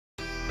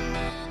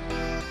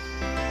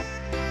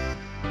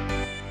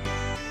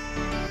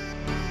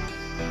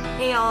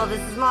Hey y'all, this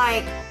is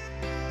Mike,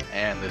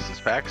 And this is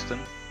Paxton.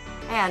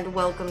 and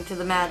welcome to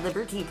the Mad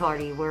LiberTEA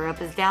Party, where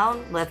up is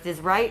down, left is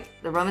right,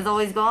 the rum is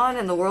always gone,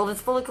 and the world is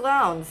full of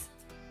clowns.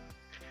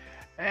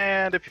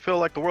 And if you feel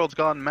like the world's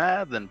gone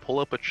mad, then pull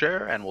up a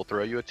chair and we'll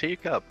throw you a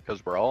teacup,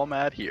 because we're all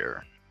mad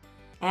here.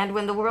 And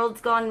when the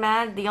world's gone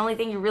mad, the only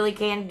thing you really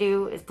can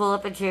do is pull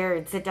up a chair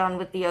and sit down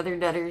with the other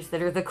nutters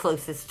that are the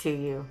closest to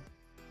you.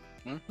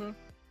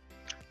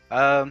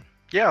 Mm-hmm.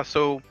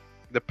 So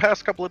the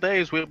past couple of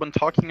days we've been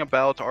talking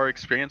about our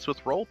experience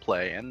with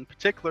roleplay. In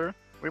particular,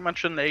 we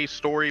mentioned a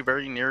story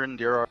very near and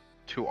dear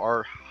to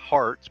our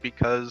hearts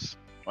because,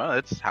 well,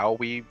 it's how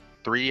we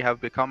three have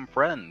become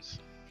friends.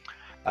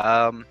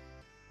 So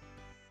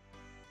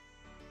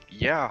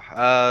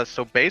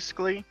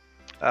basically,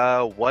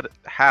 what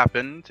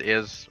happened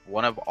is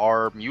one of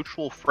our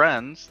mutual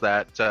friends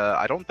that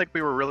I don't think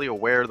we were really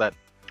aware that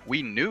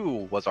we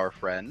knew was our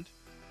friend,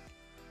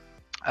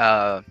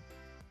 uh,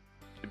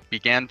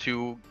 began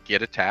to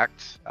get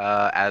attacked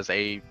as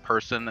a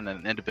person and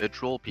an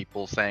individual.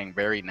 People saying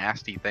very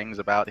nasty things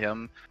about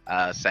him,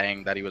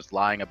 saying that he was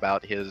lying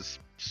about his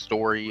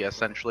story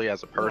essentially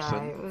as a Yeah,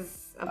 person. it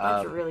was a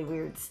bunch of really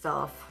weird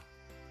stuff.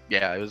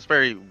 Yeah, it was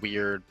very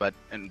weird,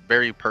 and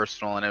very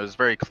personal, and it was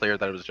very clear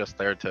that it was just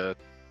there to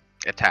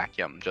attack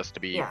him, just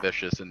to be Yeah.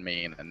 vicious and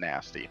mean and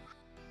nasty.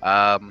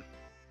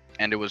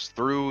 And it was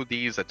through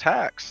these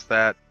attacks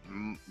that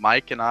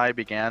Mike and I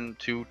began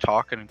to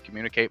talk and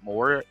communicate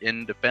more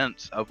in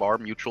defense of our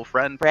mutual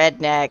friend.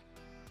 Redneck.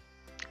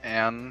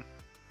 And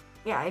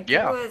Yeah, it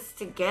Yeah. drew us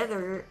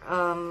together.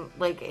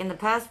 Like in the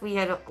past, we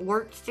had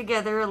worked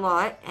together a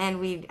lot, and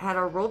we had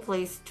our role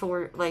plays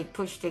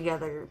pushed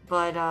together.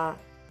 But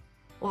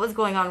what was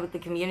going on with the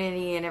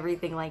community and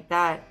everything like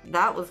that,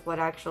 that was what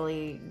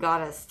actually got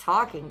us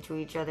talking to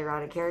each other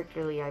out of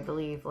characterly, I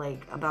believe,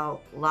 like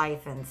about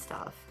life and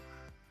stuff.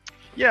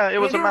 Yeah, it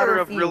was a there were matter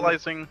a of few.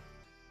 realizing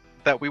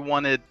that we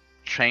wanted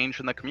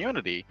change in the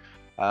community.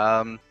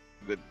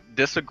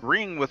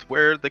 Disagreeing with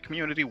where the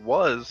community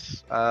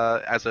was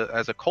as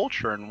a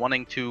culture, and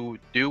wanting to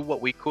do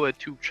what we could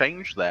to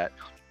change that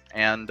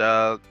and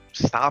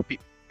stop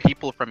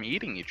people from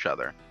eating each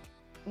other.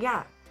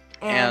 Yeah.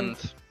 And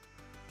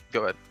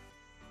go ahead.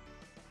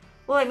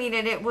 Well, I mean,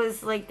 and it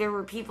was like there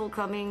were people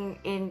coming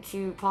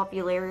into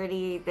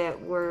popularity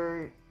that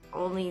were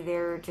only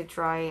there to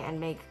try and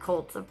make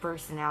cults of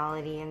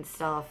personality and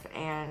stuff,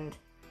 and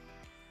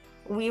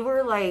we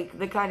were like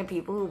the kind of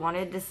people who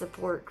wanted to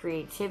support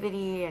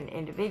creativity and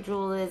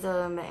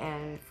individualism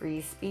and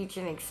free speech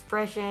and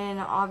expression,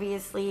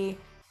 obviously.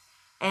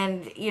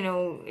 And, you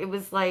know, it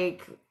was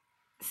like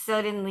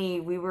suddenly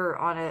we were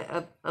on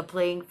a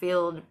playing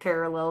field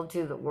parallel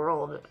to the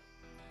world,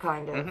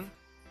 kind of. Mhm.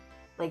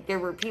 Like there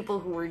were people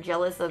who were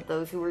jealous of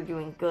those who were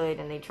doing good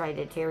and they tried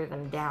to tear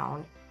them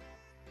down.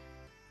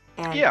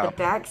 And Yeah. the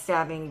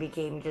backstabbing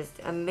became just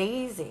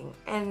amazing.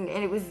 And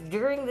it was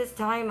during this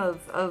time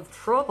of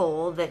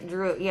trouble that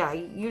drew, yeah,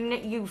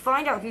 you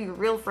find out who your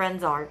real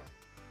friends are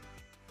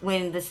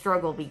when the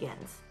struggle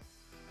begins.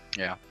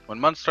 Yeah.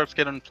 When mud starts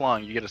getting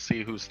flung, you get to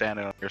see who's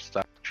standing on your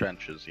side of the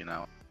trenches, you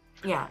know.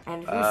 Yeah,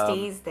 and who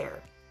stays there.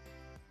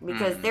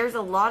 Because there's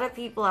a lot of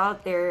people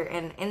out there,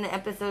 and in the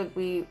episode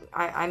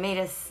I made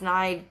a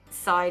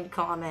side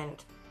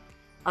comment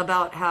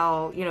about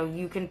how, you know,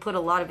 you can put a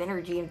lot of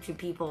energy into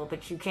people,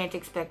 but you can't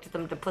expect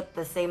them to put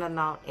the same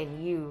amount in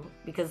you,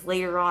 because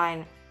later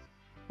on,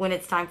 when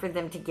it's time for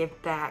them to give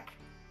back,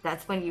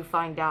 that's when you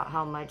find out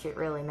how much it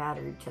really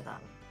mattered to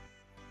them.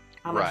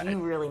 How much you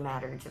really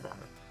mattered to them.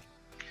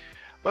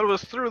 But it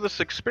was through this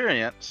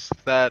experience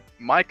that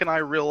Mike and I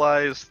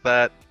realized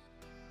that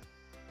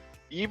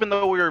even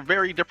though we were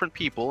very different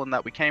people and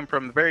that we came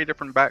from very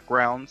different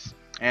backgrounds,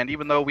 and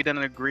even though we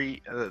didn't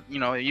agree,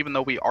 even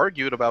though we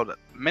argued about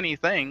many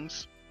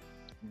things,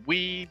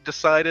 we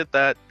decided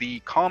that the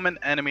common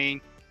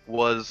enemy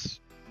was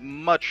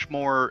much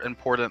more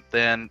important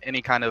than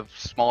any kind of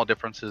small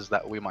differences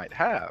that we might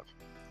have.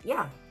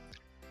 Yeah.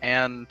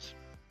 And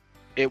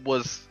it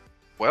was,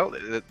 well,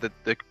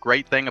 the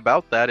great thing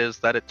about that is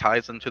that it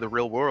ties into the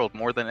real world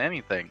more than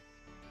anything.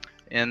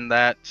 In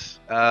that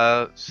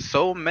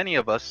so many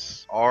of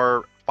us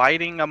are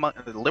fighting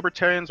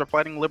libertarians are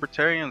fighting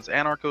libertarians,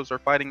 anarchos are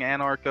fighting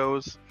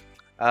anarchos.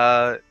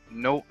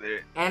 Anarchos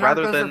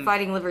are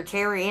fighting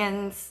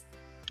libertarians.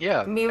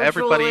 Yeah,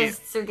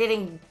 mutualists are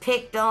getting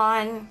picked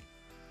on.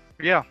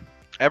 Yeah,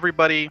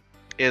 everybody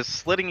is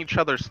slitting each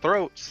other's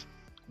throats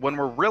when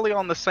we're really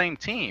on the same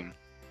team.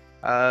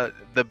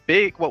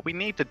 What we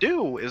need to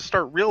do is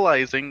start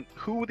realizing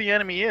who the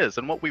enemy is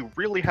and what we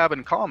really have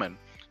in common.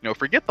 You know,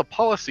 forget the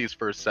policies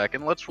for a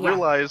second. Let's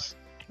realize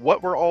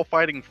what we're all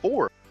fighting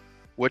for,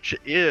 which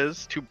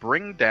is to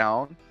bring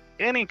down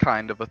any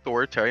kind of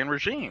authoritarian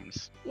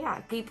regimes. Yeah,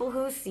 people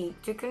who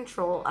seek to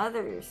control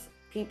others.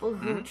 People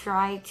who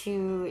try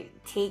to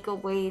take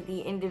away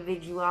the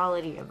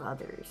individuality of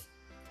others.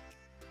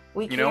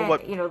 We can't,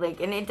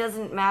 and it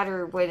doesn't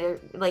matter whether,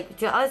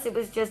 to us it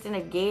was just in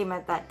a game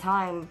at that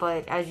time,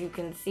 but as you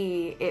can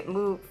see, it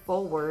moved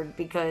forward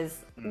because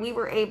we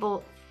were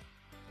able,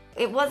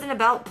 it wasn't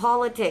about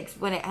politics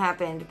when it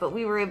happened, but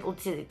we were able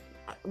to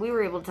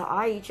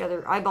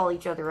eyeball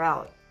each other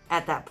out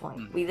at that point.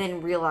 Mm. We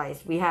then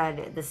realized we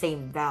had the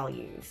same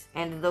values,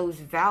 and those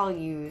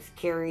values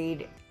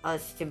carried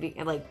us to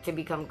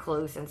become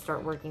close and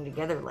start working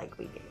together like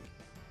we do.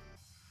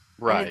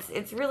 And Right.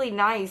 it's really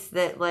nice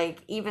that, like,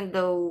 even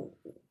though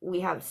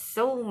we have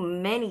so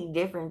many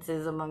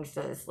differences amongst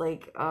us,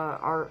 like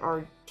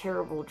our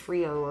terrible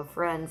trio of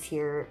friends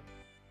here,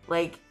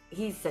 like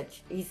he's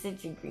such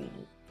a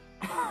greenie.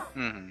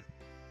 Hmm.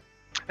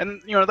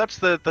 And that's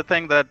the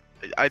thing that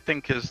I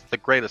think is the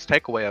greatest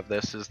takeaway of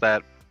this is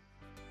that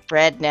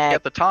Redneck.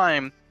 at the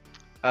time,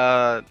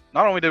 not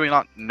only did we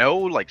not know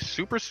like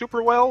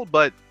super well,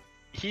 but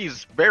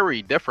he's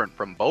very different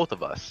from both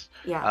of us.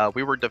 Yeah.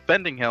 We were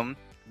defending him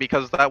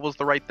because that was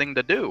the right thing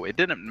to do. It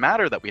didn't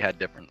matter that we had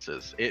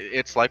differences.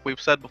 It's like we've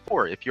said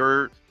before. If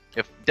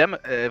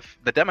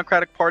the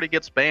Democratic Party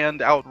gets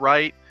banned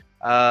outright,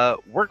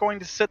 we're going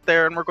to sit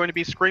there and we're going to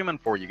be screaming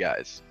for you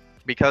guys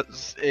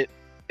because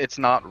it's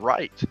not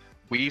right.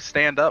 We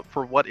stand up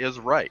for what is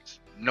right,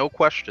 no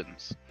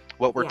questions.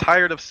 What we're Yeah.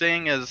 tired of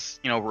seeing is,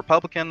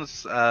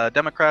 Republicans,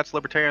 Democrats,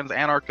 Libertarians,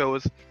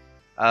 anarchos,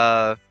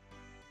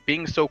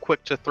 being so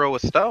quick to throw a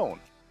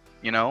stone.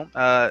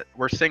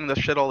 We're seeing this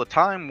shit all the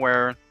time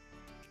where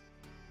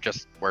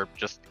we're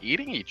just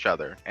eating each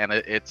other, and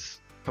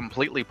it's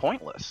completely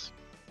pointless.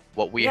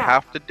 What we Yeah.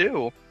 have to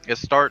do is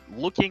start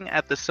looking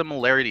at the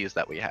similarities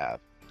that we have,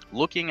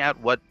 looking at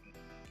what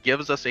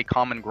gives us a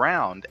common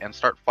ground, and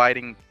start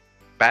fighting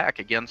back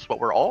against what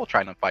we're all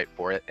trying to fight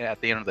for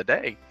at the end of the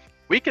day.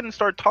 We can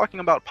start talking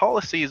about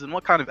policies and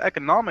what kind of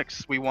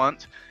economics we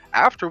want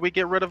after we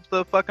get rid of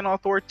the fucking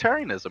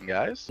authoritarianism,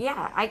 guys.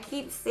 Yeah, I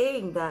keep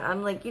saying that.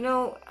 I'm like,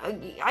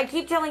 I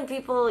keep telling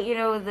people,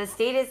 the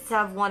statists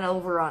have won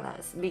over on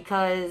us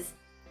because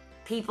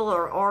people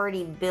are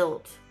already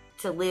built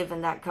to live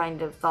in that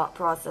kind of thought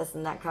process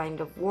and that kind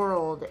of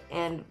world,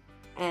 and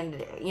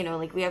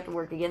like, we have to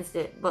work against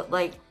it. But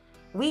like,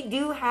 we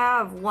do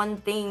have one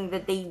thing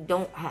that they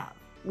don't have.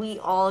 We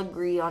all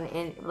agree on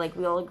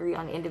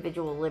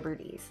individual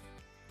liberties.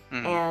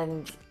 Mhm.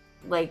 And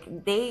like,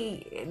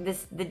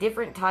 the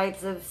different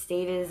types of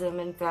statism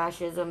and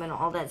fascism and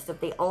all that stuff,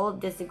 they all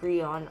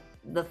disagree on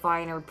the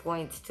finer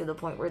points to the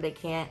point where they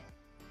can't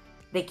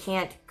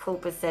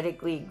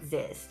copacetically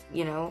exist.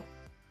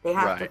 They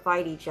have to Right.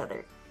 fight each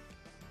other.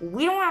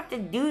 We don't have to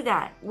do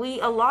that.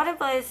 A lot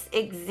of us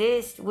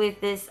exist with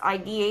this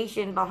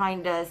ideation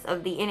behind us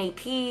of the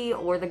NAP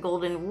or the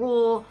golden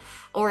rule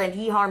or and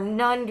ye harm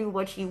none, do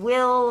what you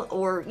will,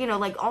 or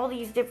like, all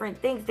these different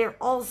things. They're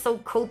all so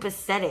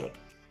copacetic.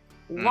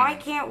 Why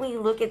can't we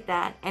look at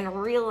that and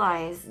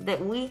realize that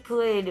we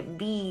could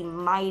be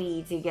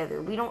mighty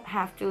together? We don't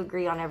have to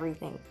agree on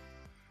everything.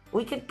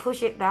 We could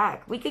push it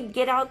back. We could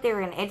get out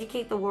there and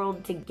educate the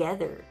world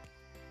together.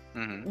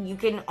 Mm-hmm. You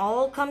can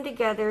all come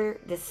together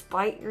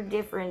despite your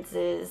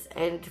differences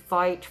and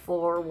fight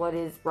for what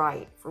is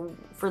right,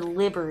 for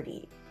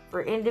liberty,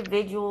 for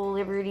individual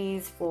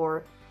liberties,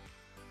 for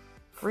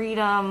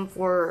freedom,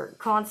 for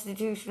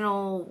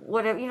constitutional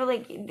whatever,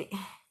 like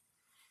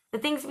the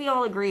things we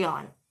all agree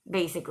on,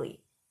 basically.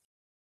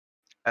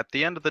 At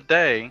the end of the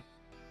day,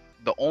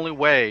 the only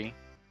way,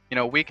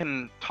 we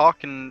can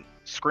talk and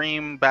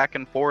scream back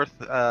and forth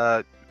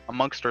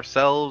amongst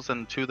ourselves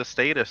and to the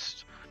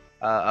statists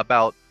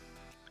about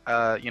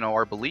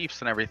our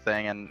beliefs and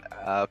everything, and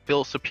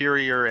feel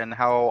superior in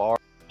how our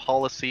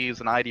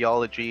policies and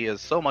ideology is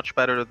so much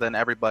better than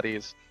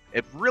everybody's.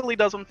 It really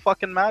doesn't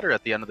fucking matter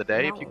at the end of the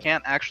day if you No.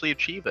 can't actually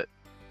achieve it.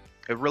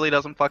 It really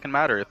doesn't fucking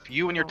matter. If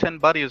you and your No. 10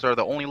 buddies are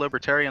the only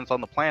libertarians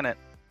on the planet,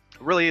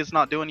 it really is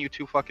not doing you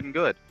too fucking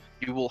good.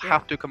 You will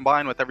have to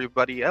combine with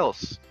everybody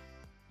else.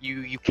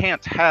 You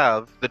can't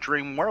have the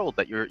dream world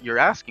that you're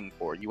asking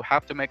for. You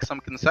have to make some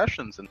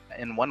concessions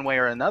in one way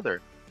or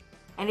another.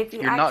 And if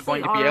You're not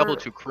going to be able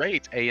to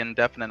create a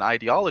indefinite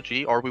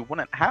ideology, or we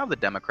wouldn't have the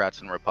Democrats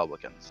and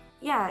Republicans.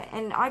 Yeah,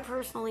 and I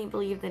personally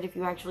believe that if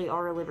you actually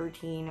are a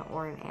libertine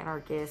or an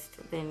anarchist,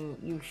 then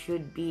you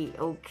should be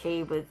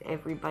okay with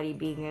everybody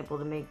being able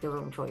to make their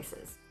own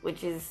choices.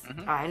 Which is,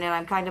 and then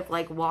I'm kind of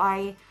like,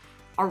 why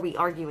are we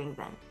arguing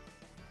then?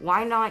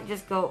 Why not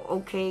just go,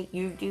 okay,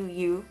 you do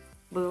you,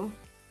 boo.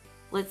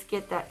 Let's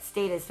get that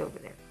statist over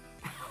there.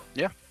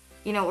 Yeah.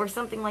 Or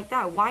something like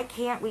that. Why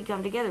can't we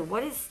come together?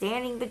 What is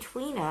standing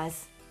between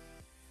us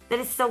that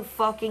is so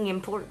fucking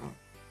important?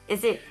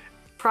 Is it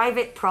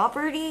private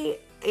property?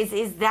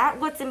 Is that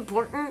what's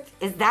important?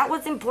 Is that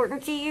what's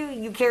important to you?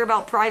 You care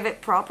about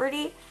private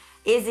property?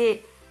 Is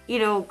it,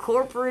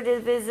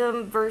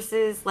 corporativism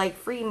versus like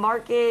free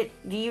market?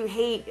 Do you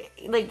hate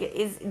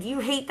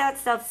that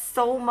stuff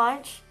so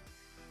much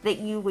that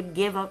you would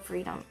give up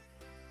freedom?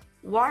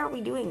 Why are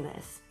we doing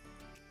this?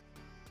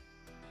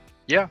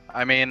 Yeah,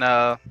 I mean,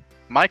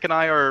 Mike and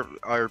I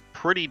are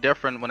pretty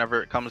different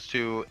whenever it comes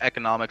to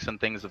economics and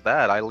things of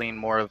that. I lean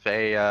more of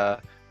a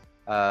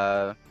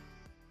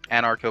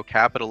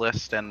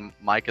anarcho-capitalist, and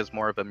Mike is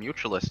more of a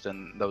mutualist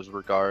in those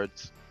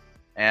regards.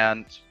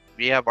 And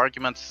we have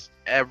arguments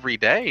every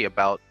day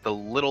about the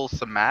little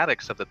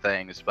semantics of the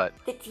things, but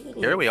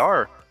here we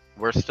are.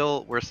 We're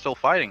still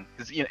fighting.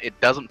 'Cause, you know, it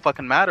doesn't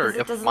fucking matter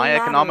if my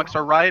economics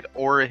are right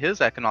or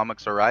his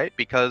economics are right,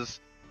 because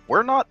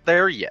we're not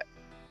there yet.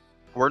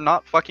 We're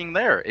not fucking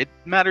there. It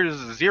matters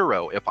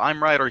zero if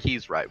I'm right or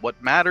he's right.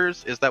 What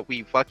matters is that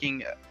we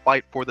fucking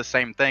fight for the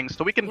same thing,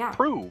 so we can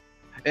prove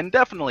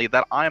indefinitely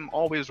that I'm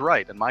always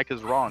right and Mike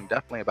is wrong,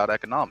 definitely about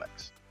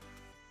economics.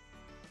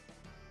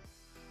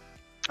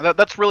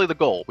 That's really the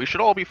goal. We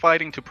should all be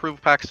fighting to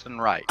prove Pakistan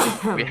right.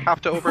 We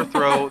have to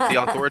overthrow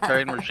the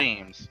authoritarian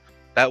regimes.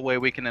 That way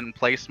we can in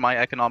place my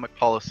economic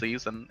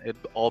policies and it'd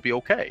all be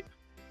okay.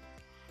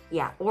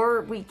 Yeah,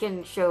 or we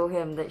can show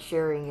him that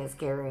sharing is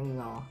caring,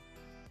 though.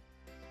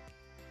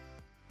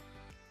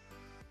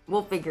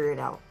 We'll figure it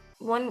out.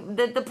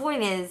 The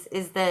point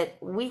is that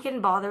we can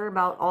bother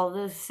about all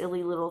those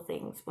silly little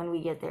things when we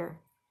get there.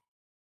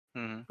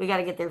 Mm-hmm. We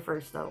gotta get there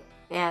first, though.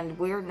 And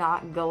we're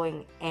not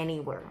going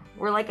anywhere.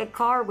 We're like a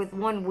car with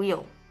one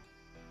wheel.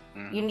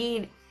 Mm-hmm. You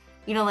need,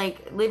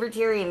 like,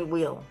 libertarian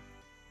wheel,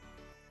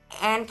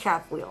 and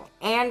cap wheel,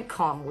 and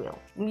calm wheel,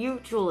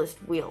 mutualist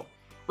wheel.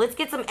 Let's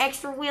get some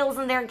extra wheels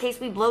in there in case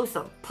we blow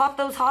some. Pop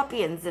those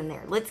Hoppians in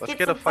there. Let's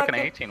get a fucking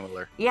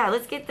 18-wheeler. Yeah,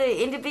 let's get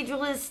the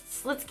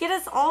individualists. Let's get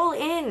us all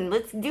in.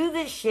 Let's do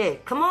this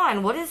shit. Come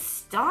on, what is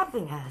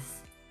stopping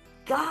us?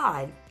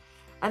 God.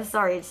 I'm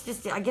sorry, it's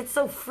just, I get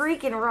so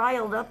freaking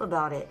riled up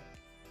about it.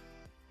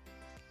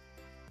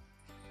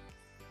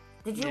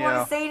 Did you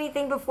want to say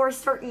anything before I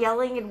start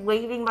yelling and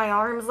waving my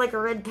arms like a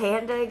red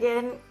panda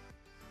again?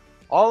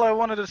 All I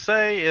wanted to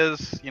say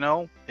is,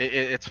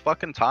 it's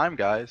fucking time,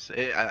 guys.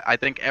 I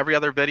think every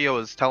other video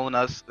is telling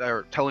us,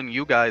 or telling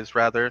you guys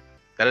rather,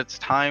 that it's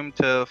time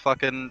to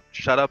fucking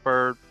shut up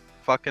or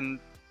fucking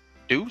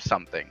do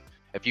something.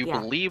 If you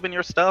believe in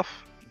your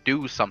stuff,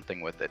 do something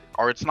with it.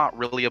 Or it's not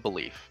really a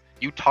belief.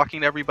 You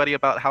talking to everybody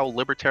about how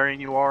libertarian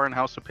you are and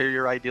how superior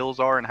your ideals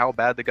are and how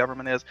bad the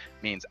government is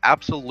means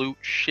absolute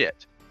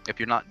shit if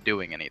you're not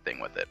doing anything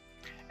with it.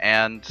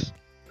 And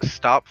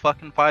stop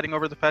fucking fighting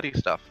over the petty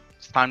stuff.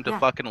 It's time to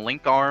fucking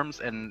link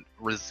arms and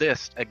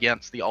resist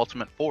against the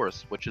ultimate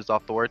force, which is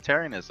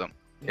authoritarianism.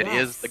 It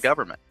is the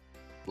government.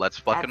 Let's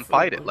fucking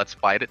fight it. Let's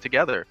fight it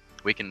together.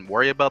 We can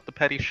worry about the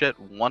petty shit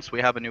once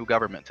we have a new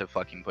government to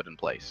fucking put in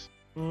place.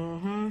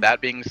 Mm-hmm. That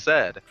being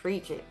said,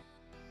 preach it.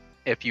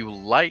 If you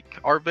like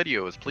our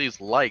videos, please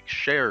like,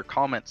 share,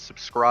 comment,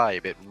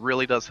 subscribe. It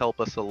really does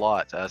help us a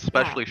lot,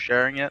 especially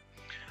sharing it.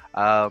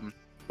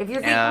 If you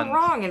think we're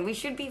wrong and we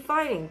should be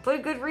fighting, put a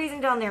good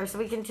reason down there so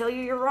we can tell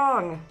you you're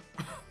wrong.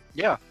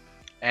 Yeah.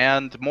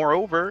 And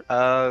moreover,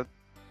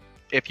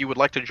 if you would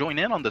like to join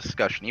in on the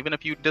discussion, even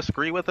if you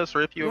disagree with us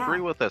or if you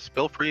agree with us,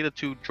 feel free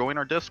to join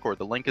our Discord.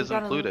 The link is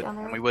included.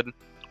 And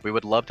we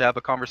would love to have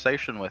a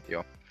conversation with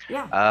you.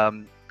 Yeah.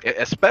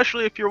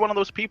 Especially if you're one of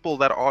those people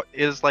that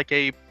is like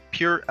a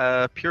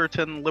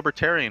Puritan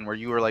libertarian, where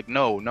you are like,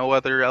 no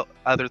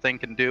other thing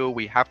can do.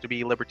 We have to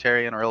be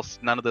libertarian, or else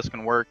none of this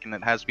can work, and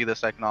it has to be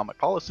this economic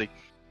policy.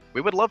 We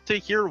would love to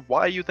hear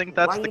why you think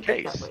that's the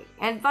case,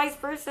 and vice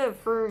versa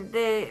for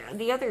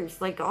the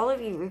others. Like all of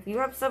you, if you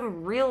have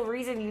some real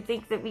reason you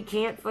think that we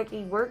can't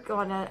fucking work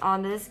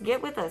on this,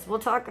 get with us. We'll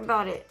talk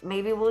about it.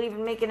 Maybe we'll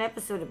even make an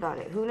episode about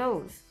it. Who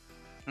knows?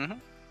 Mm-hmm.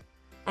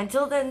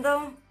 Until then,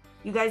 though,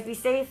 you guys be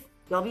safe.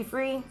 Y'all be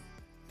free.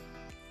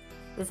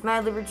 This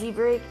Mad Liberty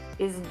break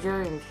is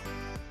adjourned.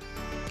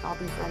 I'll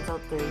be friends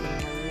out there, you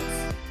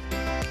nerds.